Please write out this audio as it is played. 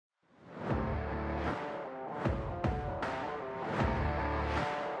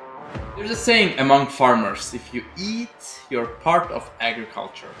There's a saying among farmers, if you eat, you're part of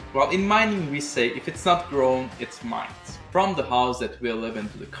agriculture. Well, in mining we say, if it's not grown, it's mined. From the house that we live in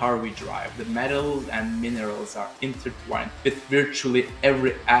to the car we drive, the metals and minerals are intertwined with virtually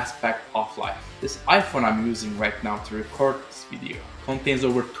every aspect of life. This iPhone I'm using right now to record this video contains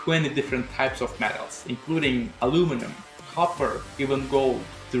over 20 different types of metals, including aluminum, copper, even gold.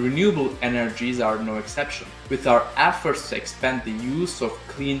 The renewable energies are no exception. With our efforts to expand the use of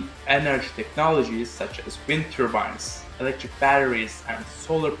clean energy technologies such as wind turbines, electric batteries, and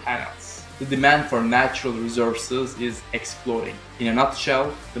solar panels, the demand for natural resources is exploding. In a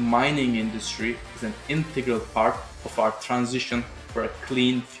nutshell, the mining industry is an integral part of our transition for a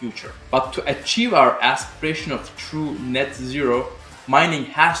clean future. But to achieve our aspiration of true net zero, mining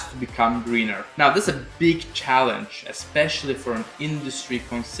has to become greener. Now, this is a big challenge, especially for an industry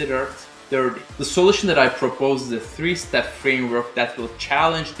considered dirty. The solution that I propose is a three-step framework that will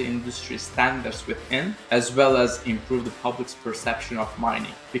challenge the industry standards within, as well as improve the public's perception of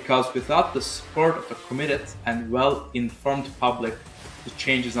mining. Because without the support of a committed and well-informed public, the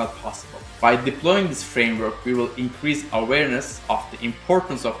change is not possible. By deploying this framework, we will increase awareness of the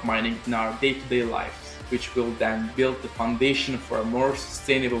importance of mining in our day-to-day lives, which will then build the foundation for a more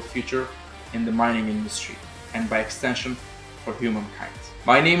sustainable future in the mining industry, and by extension, for humankind.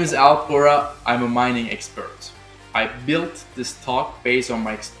 My name is Alp Bora. I'm a mining expert. I built this talk based on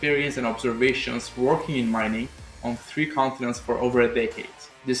my experience and observations working in mining on 3 continents for over a decade.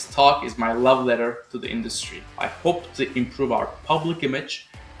 This talk is my love letter to the industry. I hope to improve our public image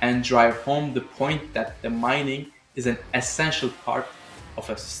and drive home the point that the mining is an essential part of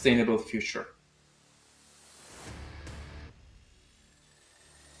a sustainable future.